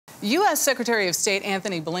U.S. Secretary of State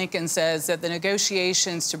Antony Blinken says that the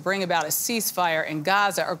negotiations to bring about a ceasefire in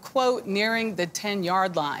Gaza are, quote, nearing the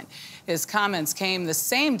 10-yard line. His comments came the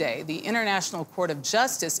same day the International Court of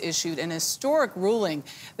Justice issued an historic ruling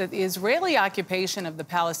that the Israeli occupation of the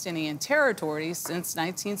Palestinian territories since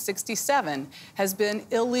 1967 has been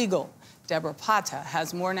illegal. Deborah Pata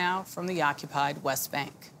has more now from the occupied West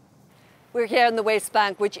Bank. We're here in the West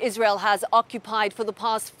Bank, which Israel has occupied for the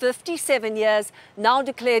past 57 years, now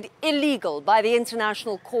declared illegal by the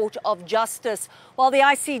International Court of Justice. While the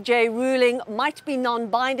ICJ ruling might be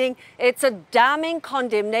non-binding, it's a damning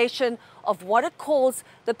condemnation of what it calls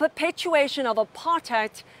the perpetuation of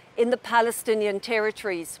apartheid in the Palestinian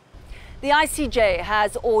territories. The ICJ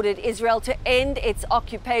has ordered Israel to end its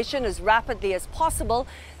occupation as rapidly as possible.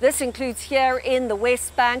 This includes here in the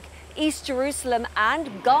West Bank, East Jerusalem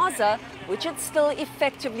and Gaza, which it still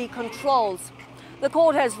effectively controls. The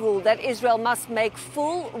court has ruled that Israel must make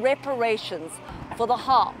full reparations for the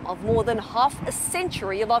harm of more than half a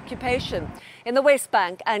century of occupation. In the West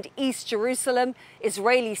Bank and East Jerusalem,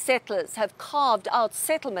 Israeli settlers have carved out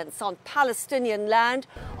settlements on Palestinian land,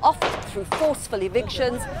 often through forceful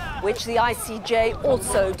evictions, which the ICJ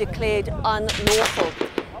also declared unlawful.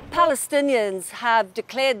 Palestinians have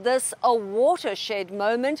declared this a watershed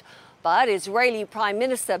moment, but Israeli Prime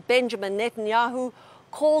Minister Benjamin Netanyahu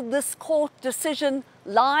called this court decision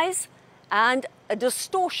lies and a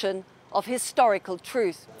distortion of historical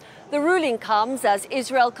truth. The ruling comes as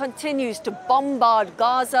Israel continues to bombard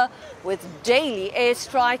Gaza with daily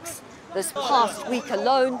airstrikes. This past week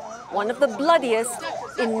alone, one of the bloodiest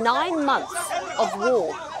in 9 months of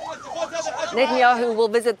war. Netanyahu will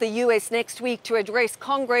visit the U.S. next week to address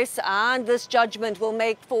Congress, and this judgment will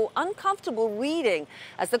make for uncomfortable reading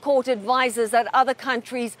as the court advises that other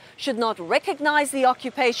countries should not recognize the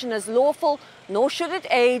occupation as lawful, nor should it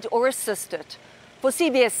aid or assist it. For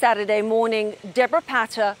CBS Saturday Morning, Deborah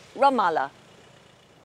Pata, Ramallah.